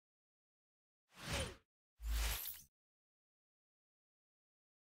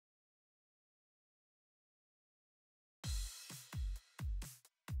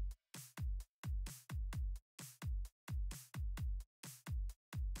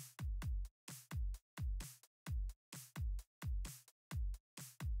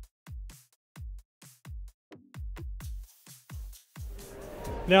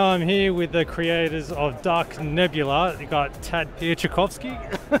Now I'm here with the creators of Dark Nebula. You got Tad Pietrzykowski.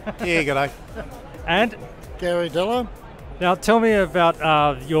 Yeah, g'day. And Gary Dillon. now tell me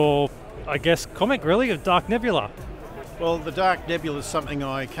about your, I guess, comic really of Dark Nebula. Well, the Dark Nebula is something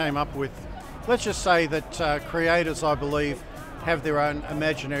I came up with. Let's just say that creators, I believe, have their own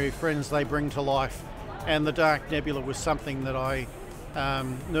imaginary friends they bring to life. And the Dark Nebula was something that I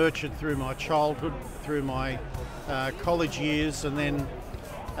nurtured through my childhood, through my college years, and then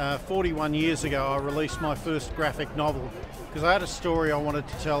 41 years ago I released my first graphic novel because I had a story I wanted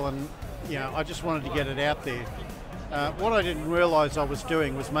to tell, and I just wanted to get it out there. What I didn't realise I was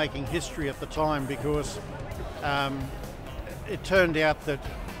doing was making history at the time, because it turned out that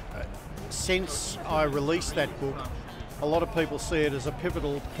since I released that book, a lot of people see it as a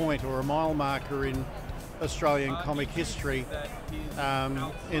pivotal point or a mile marker in Australian comic history,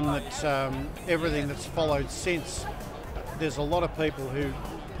 in that everything that's followed since, there's a lot of people who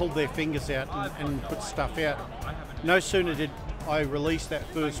pulled their fingers out and put stuff out. No sooner did I release that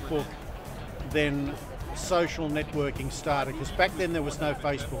first book than social networking started, because back then there was no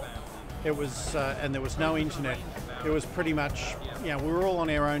Facebook, it was and there was no internet. It was pretty much, we were all on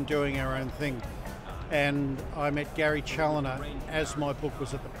our own doing our own thing. And I met Gary Challoner as my book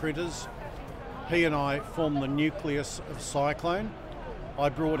was at the printers. He and I formed the nucleus of Cyclone. I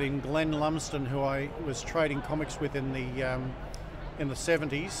brought in Glenn Lumsden, who I was trading comics with in the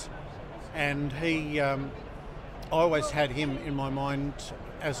 70s, and I always had him in my mind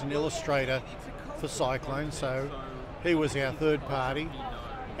as an illustrator for Cyclone, so he was our third party.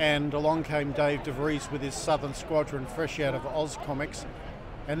 And along came Dave DeVries with his Southern Squadron, fresh out of Oz Comics,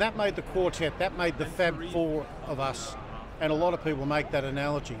 and that made the quartet, that made the Fab Four of us. And a lot of people make that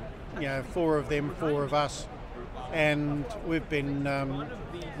analogy, four of them, four of us. And we've been,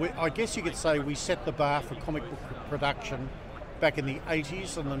 I guess you could say we set the bar for comic book production back in the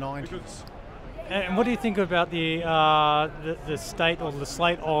 80s and the 90s. And what do you think about the state or the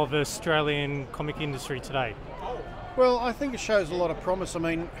slate of Australian comic industry today? Well, I think it shows a lot of promise. I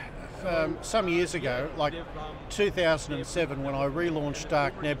mean, some years ago, like 2007, when I relaunched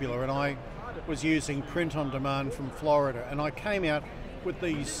Dark Nebula, and I was using print on demand from Florida, and I came out with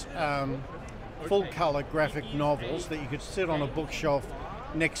these full-colour graphic novels that you could sit on a bookshelf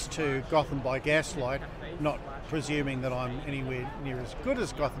next to Gotham by Gaslight, not presuming that I'm anywhere near as good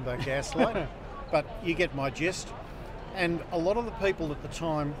as Gotham by Gaslight, but you get my gist. And a lot of the people at the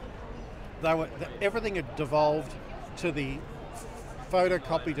time, everything had devolved to the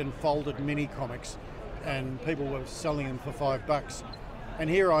photocopied and folded mini comics, and people were selling them for $5. And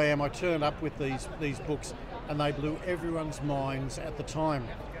here I am, I turned up with these books, and they blew everyone's minds at the time.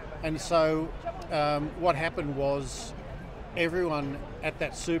 And so what happened was, everyone at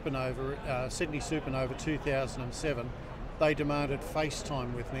that Supernova, Sydney Supernova 2007, they demanded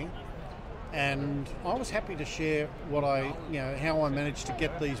FaceTime with me, and I was happy to share how I managed to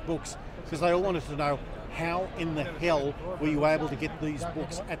get these books, because they all wanted to know, how in the hell were you able to get these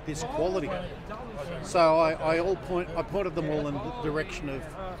books at this quality? So I pointed them all in the direction of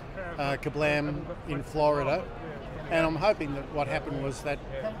Kablam in Florida, and I'm hoping that what happened was that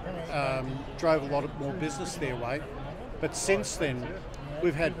drove a lot of more business their way. But since then,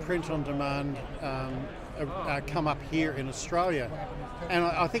 we've had print on demand come up here in Australia, and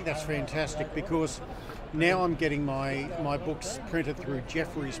I think that's fantastic, because now I'm getting my books printed through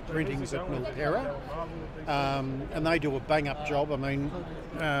Jeffrey's Printings at Milperra, and they do a bang-up job. I mean,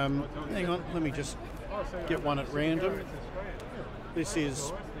 hang on, let me just get one at random. This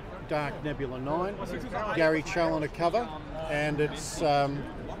is Dark Nebula 9, Gary Challoner cover, and it's a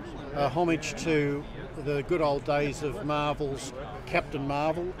homage to the good old days of Marvel's Captain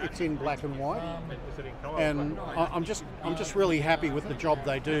Marvel. It's in black and white, and I'm just really happy with the job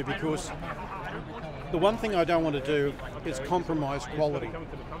they do, because the one thing I don't want to do is compromise quality.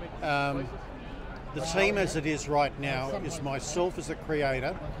 The team as it is right now is myself as a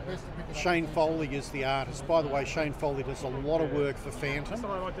creator, Shane Foley is the artist. By the way, Shane Foley does a lot of work for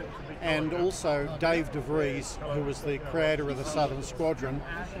Phantom, and also Dave DeVries, who was the creator of the Southern Squadron.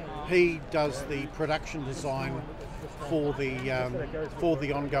 He does the production design for the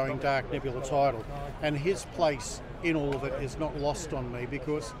ongoing Dark Nebula title, and his place in all of it is not lost on me,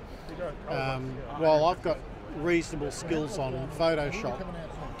 because while I've got reasonable skills on Photoshop,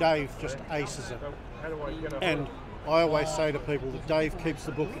 Dave just aces it. And I always say to people that Dave keeps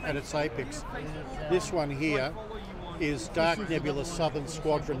the book at its apex. This one here is Dark Nebula Southern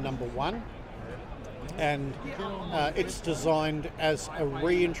Squadron #1, and it's designed as a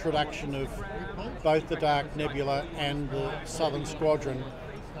reintroduction of both the Dark Nebula and the Southern Squadron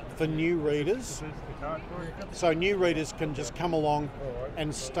for new readers. So new readers can just come along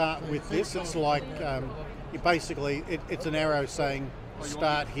and start with this. It's like, it's an arrow saying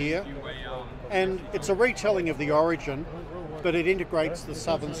start here. And it's a retelling of the origin, but it integrates the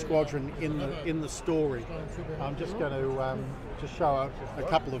Southern Squadron in the story. I'm just going to just show a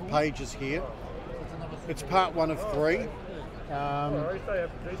couple of pages here. It's part 1 of 3.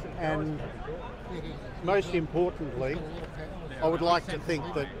 And most importantly, I would like to think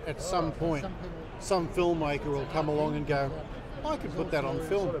that at some point, some filmmaker will come along and go, I could put that on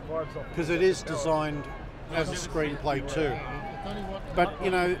film, because it is designed as a screenplay too. But you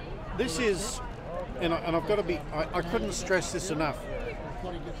know, this is, and I've got to be, I couldn't stress this enough.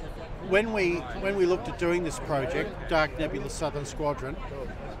 When we looked at doing this project, Dark Nebula Southern Squadron,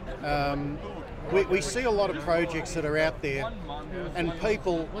 we see a lot of projects that are out there, and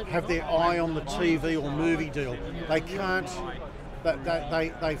people have their eye on the TV or movie deal. They can't,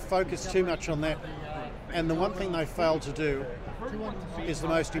 they focus too much on that. And the one thing they fail to do is the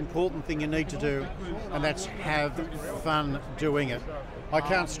most important thing you need to do, and that's have fun doing it. I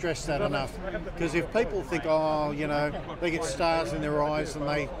can't stress that enough, because if people think, oh, you know, they get stars in their eyes and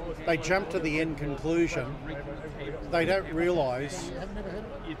they jump to the end conclusion, they don't realise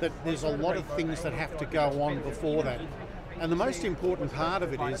that there's a lot of things that have to go on before that. And the most important part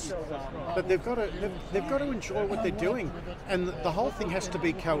of it is that they've got to enjoy what they're doing, and the whole thing has to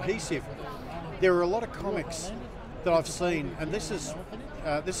be cohesive. There are a lot of comics that I've seen, and this is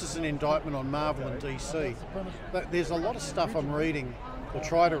an indictment on Marvel and DC. But there's a lot of stuff I'm reading or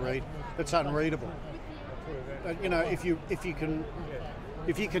try to read that's unreadable. You know, if you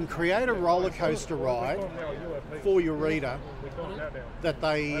can create a roller coaster ride for your reader that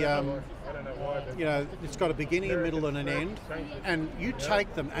they, you know, it's got a beginning, a middle, and an end, and you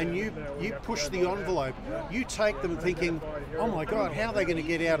take them and you push the envelope. You take them thinking, oh my God, how are they going to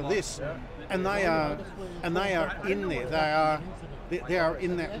get out of this? And they are in there. They are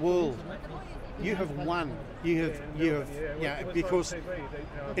in that world. You have won. You have, yeah, because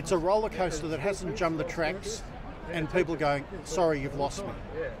it's a roller coaster that hasn't jumped the tracks, and people going, sorry, you've lost me.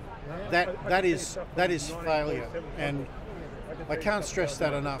 That is failure, and I can't stress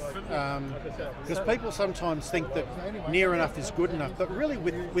that enough, because people sometimes think that near enough is good enough, but really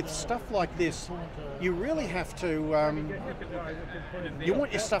with stuff like this, you really have to, you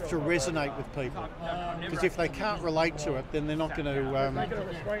want your stuff to resonate with people, because if they can't relate to it, then they're not going to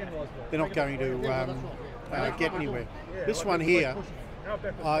get anywhere. This one here,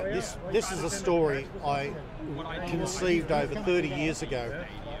 this is a story I conceived over 30 years ago.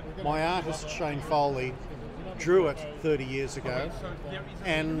 My artist Shane Foley drew it 30 years ago,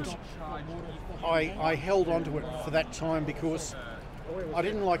 and I held on to it for that time because I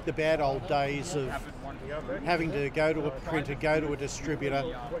didn't like the bad old days of having to go to a printer, go to a distributor,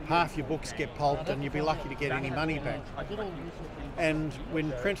 half your books get pulped and you'd be lucky to get any money back. And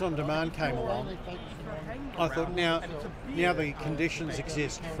when print on demand came along, I thought now the conditions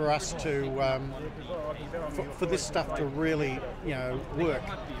exist for us to, for this stuff to really, you know, work.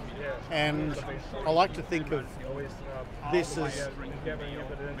 And I like to think of this as,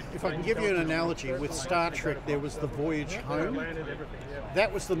 if I can give you an analogy, with Star Trek there was The Voyage Home.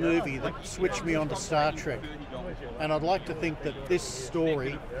 That was the movie that switched me onto Star Trek. And I'd like to think that this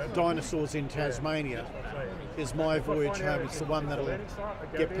story, Dinosaurs in Tasmania, is my voyage home. It's the one that'll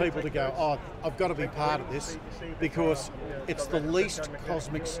get people to go, oh, I've got to be part of this, because it's the least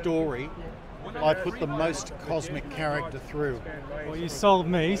cosmic story. I put the most cosmic character through. Well, you sold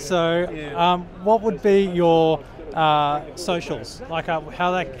me. So, yeah. What would be your socials? Like,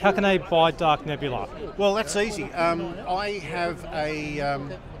 how can they buy Dark Nebula? Well, that's easy. I have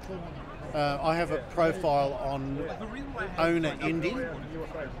a profile on Owner Indie.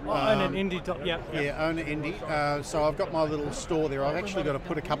 Owner Indie. Yep. Yeah, Owner Indie. So I've got my little store there. I've actually got to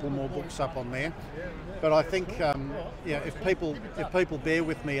put a couple more books up on there. But I think, yeah, if people bear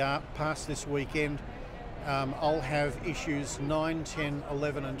with me past this weekend, I'll have issues 9, 10,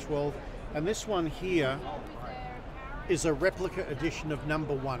 11 and 12. And this one here is a replica edition of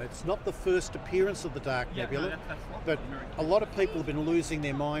 #1. It's not the first appearance of the Dark Nebula, but a lot of people have been losing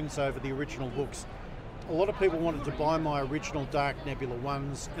their minds over the original books. A lot of people wanted to buy my original Dark Nebula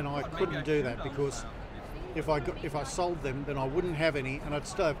ones, and I couldn't do that because if I sold them, then I wouldn't have any, and I'd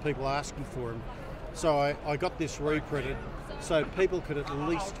still have people asking for them. So I got this reprinted so people could at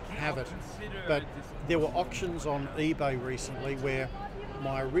least have it. But there were auctions on eBay recently where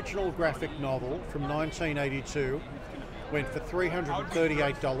my original graphic novel from 1982 went for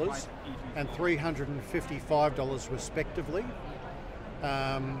 $338 and $355 respectively.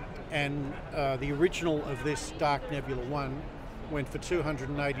 And the original of this Dark Nebula 1 went for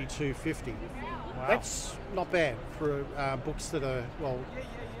 $282.50. Wow. That's not bad for books that are, well,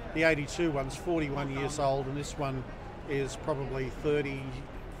 the 82 one's 41 years old, and this one is probably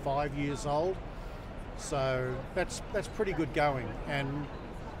 35 years old. So that's pretty good going. And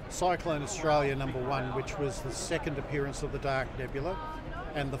Cyclone Australia #1, which was the second appearance of the Dark Nebula,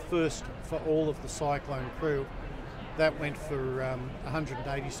 and the first for all of the Cyclone crew, that went for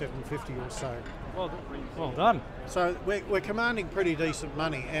 $187.50 or so. Well done. So we're commanding pretty decent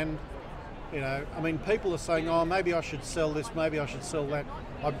money, and you know, I mean, people are saying, "Oh, maybe I should sell this, maybe I should sell that."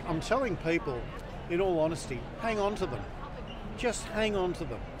 I'm telling people, in all honesty, hang on to them. Just hang on to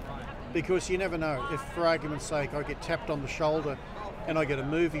them, because you never know. If, for argument's sake, I get tapped on the shoulder and I get a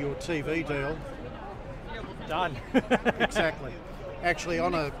movie or TV deal, Done. exactly. Actually,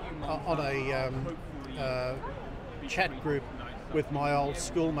 on a chat group with my old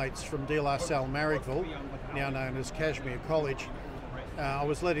schoolmates from De La Salle Marrickville, now known as Cashmere College, I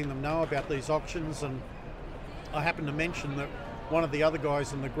was letting them know about these auctions, and I happened to mention that one of the other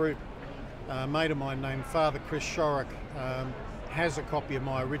guys in the group, a mate of mine named Father Chris Shorrock, has a copy of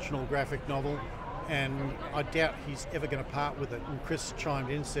my original graphic novel, and I doubt he's ever going to part with it. And Chris chimed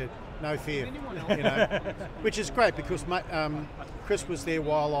in and said, "No fear," you know, which is great, because Chris was there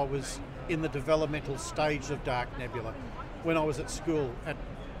while I was in the developmental stage of Dark Nebula. When I was at school at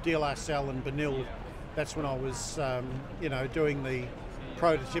De La Salle and Benilde, that's when I was, you know, doing the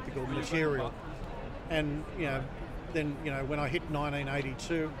prototypical material. And you know, then you know, when I hit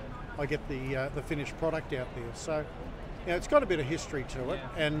 1982, I get the finished product out there. So, you know, it's got a bit of history to it,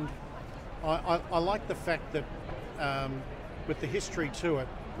 and I like the fact that with the history to it,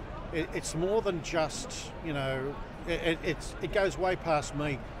 it's more than just, you know, it goes way past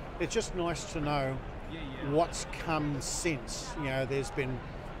me. It's just nice to know what's come since. You know, there's been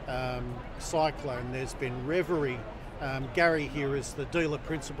Cyclone, there's been Reverie. Gary here is the dealer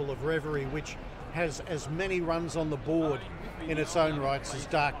principal of Reverie, which has as many runs on the board in its own rights as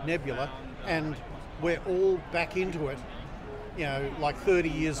Dark Nebula, and we're all back into it, you know, like 30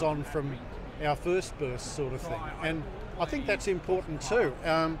 years on from our first burst, sort of thing. And I think that's important too.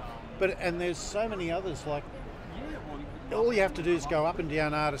 And there's so many others. Like, all you have to do is go up and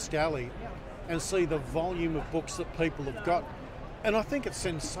down Artist Alley and see the volume of books that people have got, and I think it's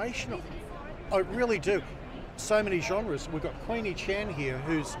sensational. I really do. So many genres. We've got Queenie Chan here,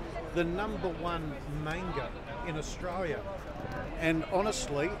 who's the #1 manga in Australia, and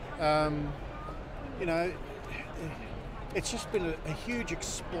honestly, you know, it's just been a huge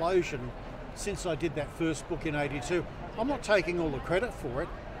explosion since I did that first book in '82. I'm not taking all the credit for it,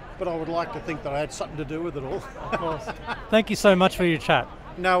 but I would like to think that I had something to do with it all. Of course. Thank you so much for your chat.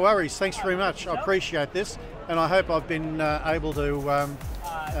 No worries. Thanks very much. I appreciate this, and I hope I've been able to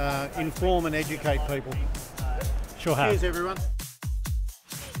inform and educate people. Sure have. Cheers, everyone.